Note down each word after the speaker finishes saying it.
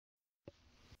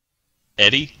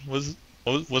Eddie? Wasn't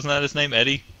that his name,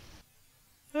 Eddie?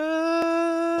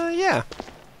 Yeah.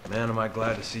 Man, am I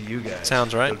glad to see you guys.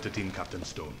 Sounds right. Delta Team Captain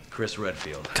Stone. Chris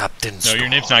Redfield. Captain No, Stone. your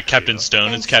name's not Captain Stone,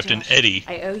 Thanks, it's Captain Josh. Eddie.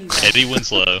 I owe you that. Eddie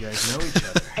Winslow. You guys know each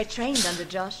other. I trained under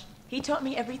Josh. He taught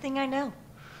me everything I know.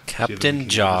 Captain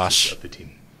Josh. Of the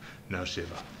team. Now,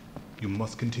 Shiva, you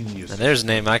must continue your Now there's a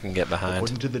name I can get According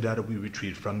behind. to the data we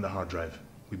retrieved from the hard drive,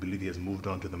 we believe he has moved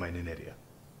on to the mining area.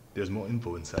 There's more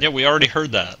info inside. Yeah, we already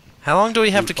heard that. How long do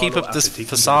we have to We'll keep follow up this after taking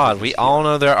facade? the We business all here.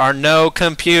 know there are no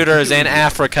computers in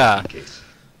Africa. In case.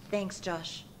 Thanks,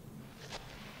 Josh.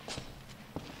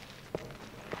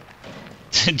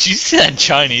 Did you see that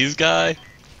Chinese guy?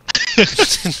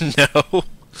 No.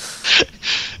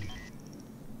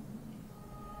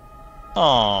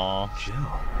 Aww. Jill.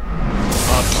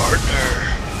 My partner.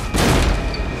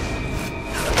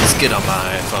 Let's get on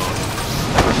my iPhone.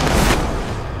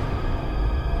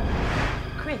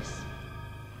 Chris.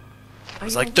 It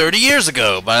was like 30 years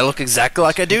ago, but I look exactly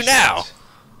like I do now.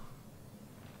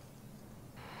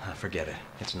 Forget it.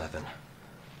 It's nothing.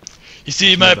 You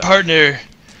see, my partner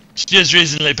just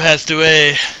recently passed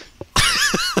away.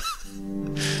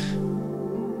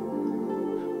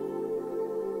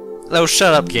 Oh,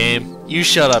 shut up, game. You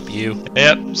shut up, you.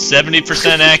 Yep,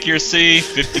 70% accuracy,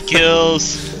 50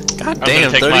 kills. God gonna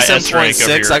damn, take my S rank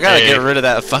over 37.6. your I gotta A. get rid of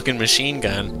that fucking machine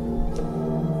gun.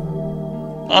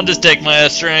 I'll just take my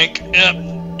S rank. Yep,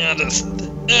 yeah, just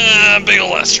big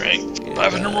ol' S rank.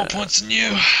 500 more points than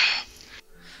you.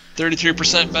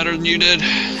 33% better than you did.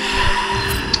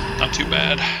 Not too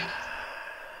bad.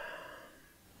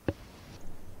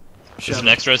 Is the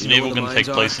next Resident Evil going to take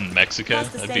place in Mexico?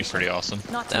 Past the That'd be station. pretty awesome.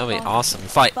 Not too That would be far. awesome. You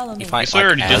Follow me. fight We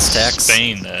already like did Aztecs.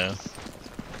 Spain, though.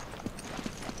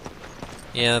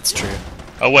 Yeah, that's true.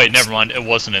 Oh wait, never mind. It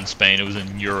wasn't in Spain. It was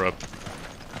in Europe.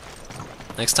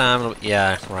 Next time,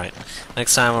 yeah, right.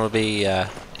 Next time it'll be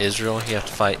Israel. You have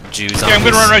to fight Jews. Okay, I'm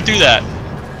gonna run right through that.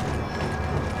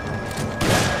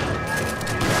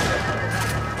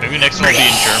 Maybe next one will be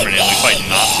in Germany and we fight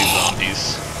Nazi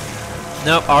zombies.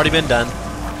 Nope, already been done.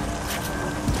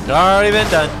 Already been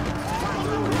done.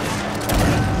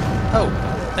 Oh,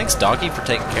 thanks, doggy, for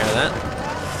taking care of that.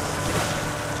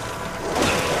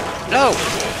 No!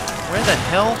 Where the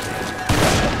hell?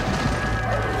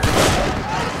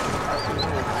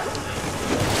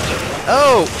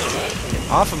 Oh!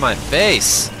 Off of my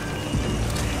face!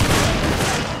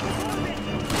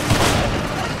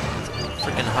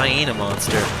 Freaking hyena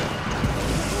monster.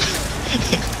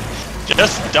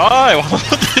 Just die! Why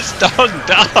won't this dog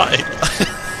die?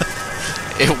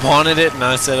 It wanted it, and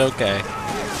I said okay.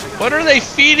 What are they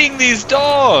feeding these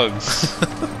dogs?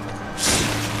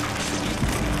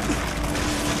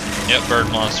 Yep, bird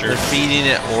monster. They're feeding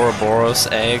it Ouroboros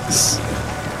eggs.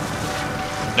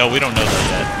 No, we don't know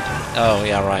that Oh,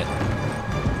 yeah, right. yet.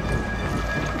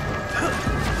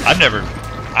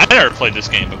 I never played this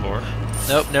game before.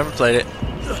 Nope, never played it.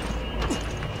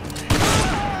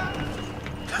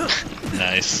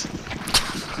 Nice.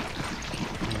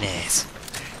 Nice.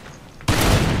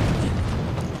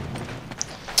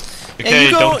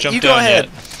 Okay, don't jump you go down ahead.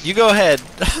 yet. You go ahead.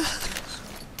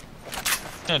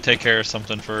 I'm gonna take care of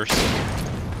something first.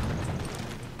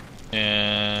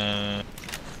 And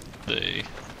see.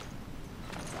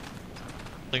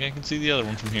 I think I can see the other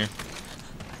one from here.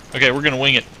 Okay, we're gonna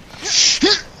wing it.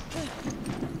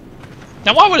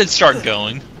 Now, why would it start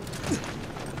going?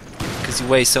 Because you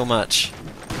weigh so much.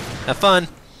 Have fun.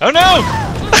 Oh no!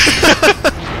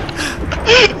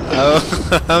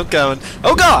 Oh, I'm coming.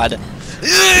 Oh God!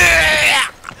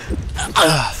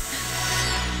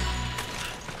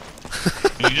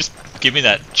 Can you just give me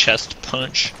that chest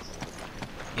punch?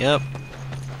 Yep.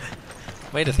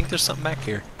 Wait, I think there's something back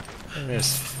here. There it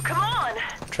is. Come on,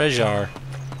 Treasure.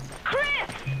 Chris.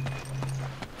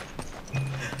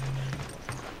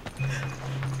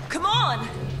 Come on.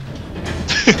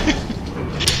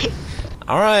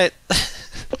 Alright.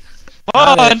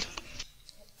 Come on!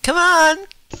 Come on!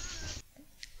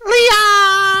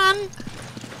 Leon!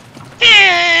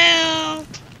 Help!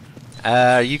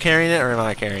 Are you carrying it or am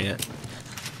I carrying it?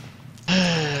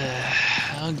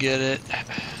 I'll get it.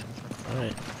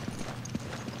 Alright.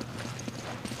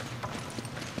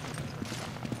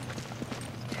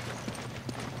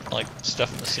 Like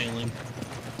stuff in the ceiling.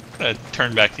 I'm gonna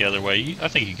turn back the other way. I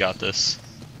think you got this.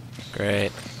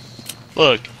 Great.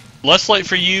 Look, less light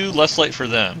for you, less light for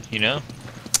them, you know?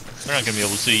 They're not gonna be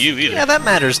able to see you either. Yeah, that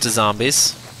matters to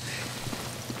zombies.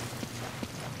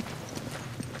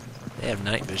 They have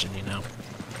night vision, you know.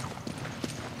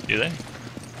 Do they?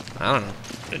 I don't know.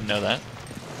 Didn't know that.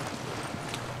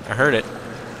 I heard it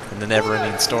in the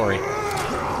never-ending story.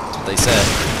 That's what they said.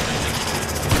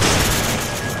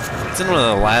 It's in one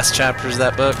of the last chapters of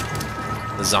that book.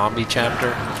 The zombie chapter.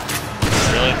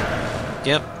 Really?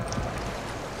 Yep.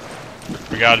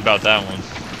 Forgot about that one.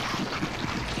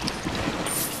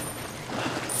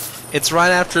 It's right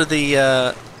after the, you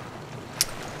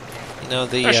know,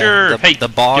 Pressure. Hey, the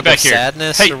bog get back of here.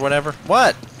 sadness Hey. or whatever.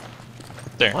 What?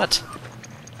 There. What?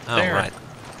 Oh, There. right.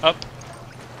 Up.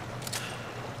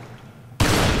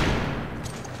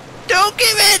 Don't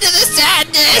give in to the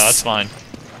sadness! No, that's fine.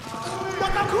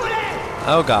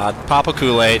 Oh god, Papa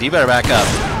Kool-Aid, you better back up.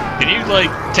 Can you, like,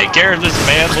 take care of this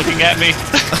man looking at me?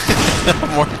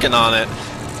 I'm working on it.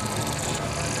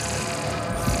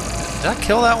 Did I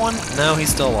kill that one? No, he's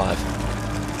still alive.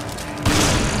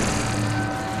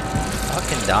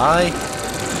 Fucking die.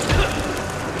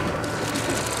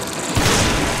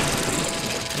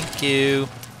 Thank you.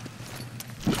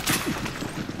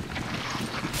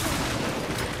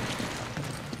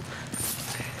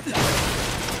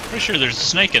 Pretty sure there's a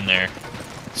snake in there.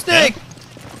 Snake!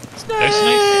 Yeah? Snake! There's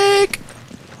snake.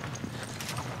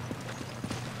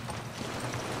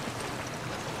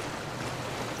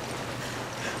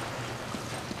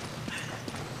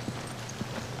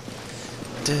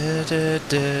 Da da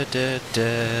da da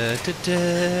da da da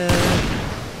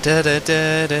da da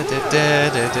da da da da da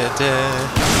da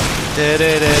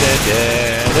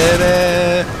da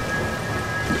da.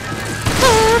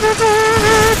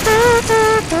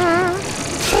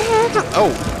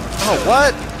 Oh, oh,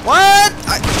 what? What?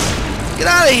 Get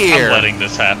out of here! I'm letting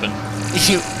this happen.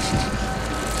 You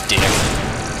dick.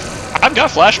 I've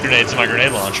got flash grenades in my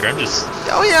grenade launcher. I'm just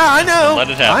Oh yeah, I know. Let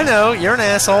it happen. I know. You're an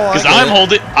asshole. because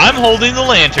I'm holding the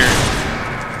lantern.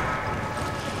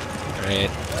 Great.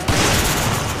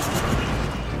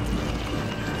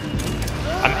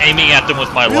 I'm aiming at them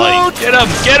with my Reload. light. Get him!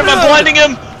 Get him! I'm Reload. blinding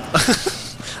him!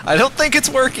 I don't think it's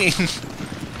working.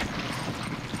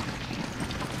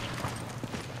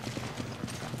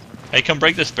 Hey, come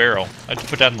break this barrel. I just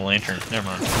put down the lantern. Never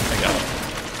mind. I got it.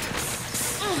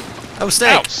 Oh,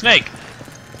 snake. Ow, snake!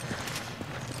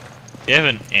 You have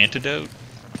an antidote?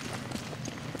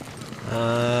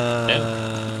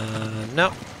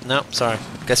 No. No, sorry.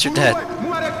 Guess you're dead.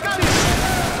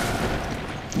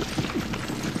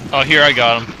 Oh, here, I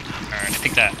got him. Alright,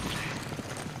 take that.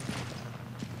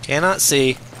 Cannot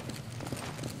see.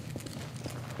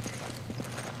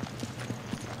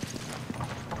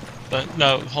 But,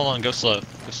 no, hold on, go slow.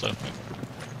 Go slow.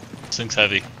 This thing's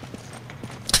heavy.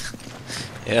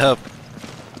 Yep.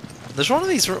 There's one of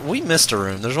these. We missed a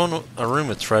room. There's a room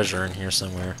with treasure in here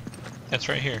somewhere. That's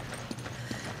right here.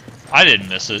 I didn't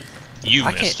miss it. You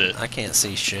missed it. I can't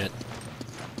see shit.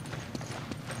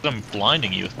 I'm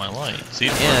blinding you with my light. See?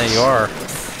 It Yeah, works. you are.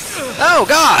 Oh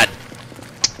God!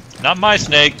 Not my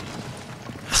snake.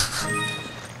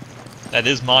 That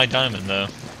is my diamond, though.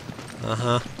 Uh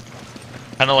huh.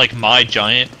 Kind of like My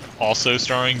Giant, also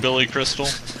starring Billy Crystal.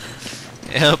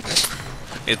 Yep.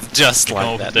 It's just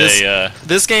like that.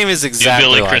 This game is New exactly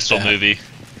Billy like Crystal that. movie.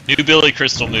 New Billy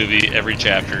Crystal movie every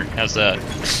chapter. How's that?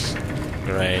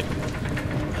 Great.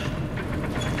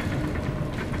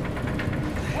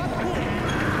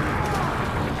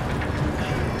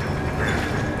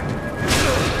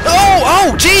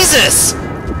 Oh, Jesus!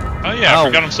 Oh yeah, I Oh.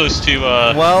 forgot I'm supposed to,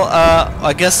 Well,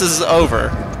 I guess this is over.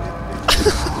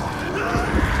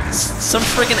 Some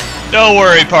freaking... Don't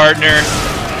worry, partner.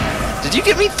 Did you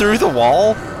get me through the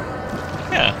wall?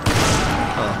 Yeah.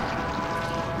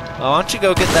 Huh. Well, why don't you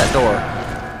go get that door?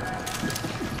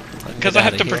 Because I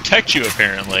have to protect you,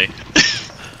 apparently.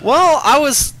 Well,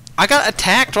 I got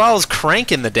attacked while I was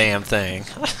cranking the damn thing.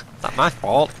 Not my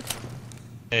fault.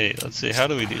 Hey, let's see, how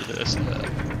do we do this?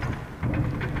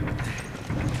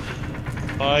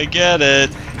 I get it.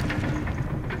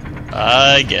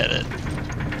 I get it.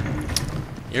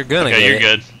 You're gonna Okay, get you're it.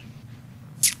 good.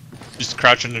 Just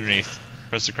crouch underneath.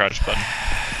 Press the crouch button.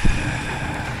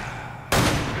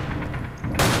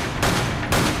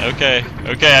 Okay,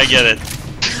 okay, I get it.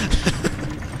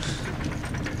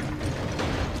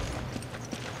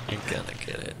 You're gonna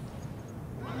get it.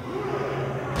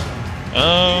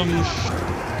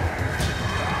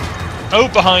 Oh,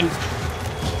 behind.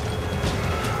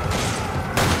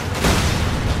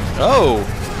 Oh!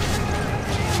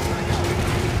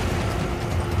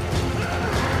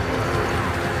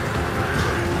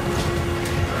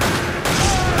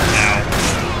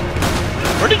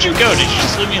 Where did you go? Did you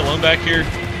just leave me alone back here?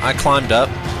 I climbed up.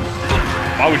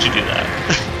 Why would you do that?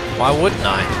 Why wouldn't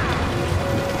I?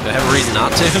 Do I have a reason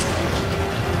not to?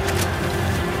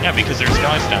 Yeah, because there's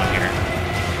guys down here.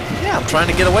 Yeah, I'm trying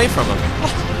to get away from them.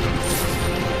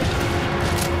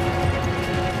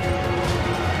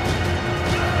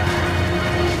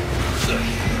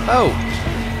 Oh!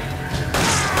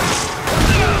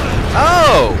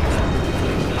 Oh!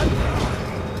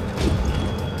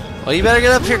 Well, you better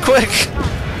get up here quick.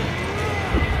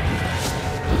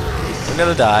 I'm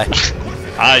gonna die.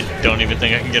 I don't even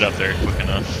think I can get up there quick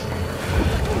enough.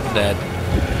 I'm dead.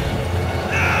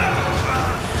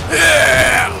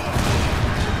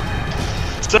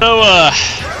 So,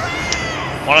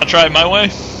 wanna try it my way?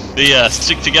 The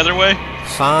stick together way?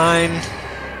 Fine.